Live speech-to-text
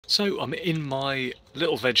So I'm in my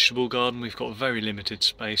little vegetable garden. We've got very limited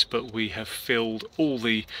space, but we have filled all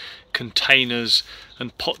the containers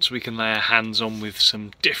and pots we can lay our hands on with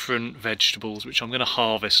some different vegetables, which I'm going to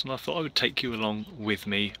harvest, and I thought I would take you along with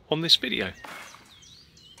me on this video.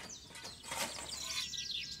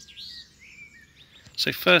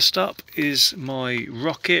 So first up is my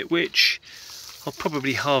rocket, which I'll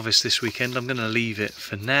probably harvest this weekend. I'm going to leave it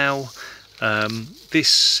for now.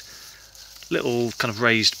 This little kind of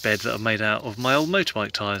raised bed that I've made out of my old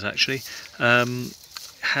motorbike tyres actually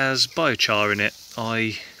has biochar in it.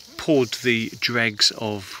 I poured the dregs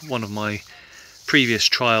of one of my previous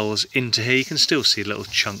trials into here. You can still see little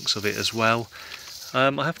chunks of it as well. I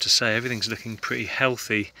have to say everything's looking pretty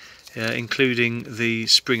healthy, including the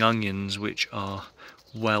spring onions, which are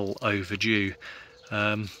well overdue.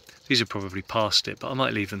 These are probably past it, but I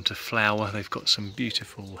might leave them to flower. They've got some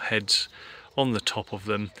beautiful heads on the top of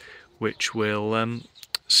them, which we'll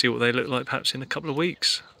see what they look like perhaps in a couple of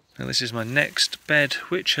weeks. Now this is my next bed,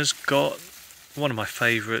 which has got one of my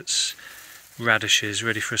favourites, radishes,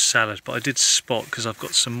 ready for a salad, but I did spot, because I've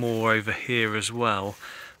got some more over here as well.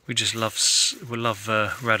 We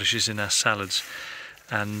love radishes in our salads,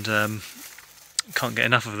 and can't get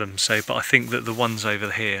enough of them. But I think that the ones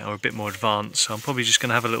over here are a bit more advanced, so I'm probably just going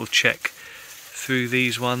to have a little check through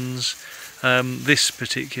these ones. This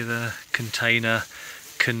particular container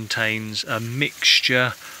contains a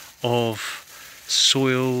mixture of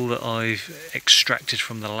soil that I've extracted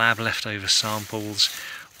from the lab, leftover samples,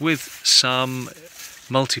 with some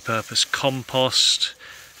multi-purpose compost,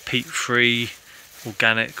 peat-free,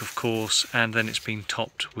 organic of course, and then it's been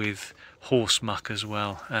topped with horse muck as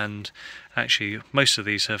well. And actually most of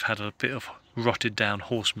these have had a bit of rotted down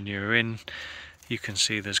horse manure in. You can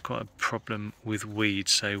see there's quite a problem with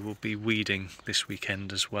weeds, so we'll be weeding this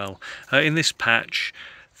weekend as well. In this patch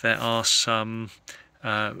there are some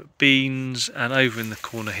beans, and over in the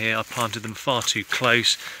corner here I planted them far too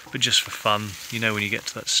close, but just for fun. You know, when you get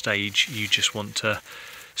to that stage you just want to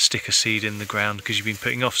stick a seed in the ground because you've been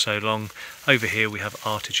putting off so long. Over here we have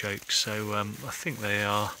artichokes, so I think they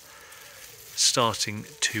are starting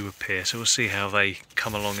to appear, so we'll see how they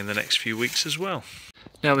come along in the next few weeks as well.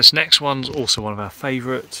 Now this next one's also one of our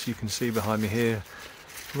favourites. You can see behind me here,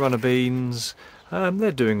 runner beans.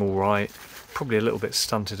 They're doing all right, probably a little bit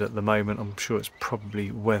stunted at the moment. I'm sure it's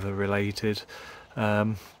probably weather related.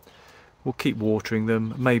 We'll keep watering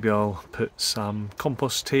them. Maybe I'll put some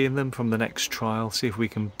compost tea in them from the next trial, see if we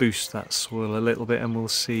can boost that soil a little bit, and we'll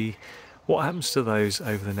see what happens to those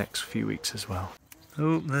over the next few weeks as well.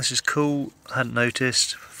 Oh, this is cool. I hadn't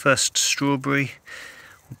noticed. First strawberry.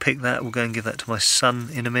 We'll pick that. We'll go and give that to my son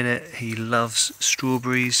in a minute. He loves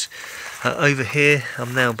strawberries. Over here,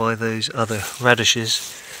 I'm now by those other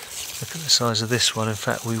radishes. Look at the size of this one. In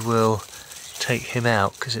fact, we will take him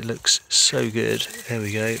out because it looks so good. There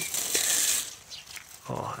we go.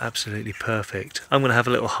 Oh, absolutely perfect. I'm going to have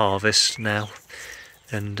a little harvest now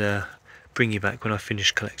and bring you back when I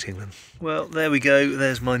finish collecting them. Well, there we go.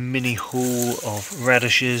 There's my mini haul of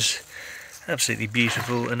radishes. Absolutely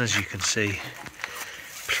beautiful, and as you can see,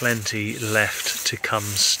 plenty left to come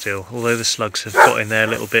still, although the slugs have got in there a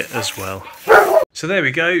little bit as well. So there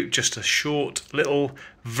we go, just a short little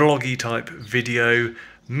vloggy type video,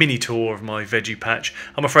 mini tour of my veggie patch.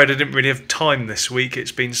 I'm afraid I didn't really have time this week.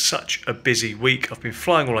 It's been such a busy week. I've been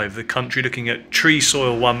flying all over the country looking at tree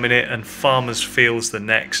soil one minute and farmers' fields the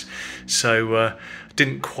next. So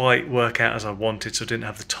didn't quite work out as I wanted, so I didn't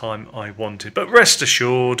have the time I wanted. But rest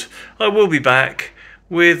assured, I will be back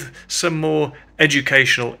with some more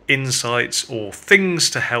educational insights or things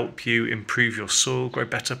to help you improve your soil, grow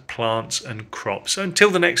better plants and crops. So until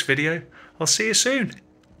the next video, I'll see you soon.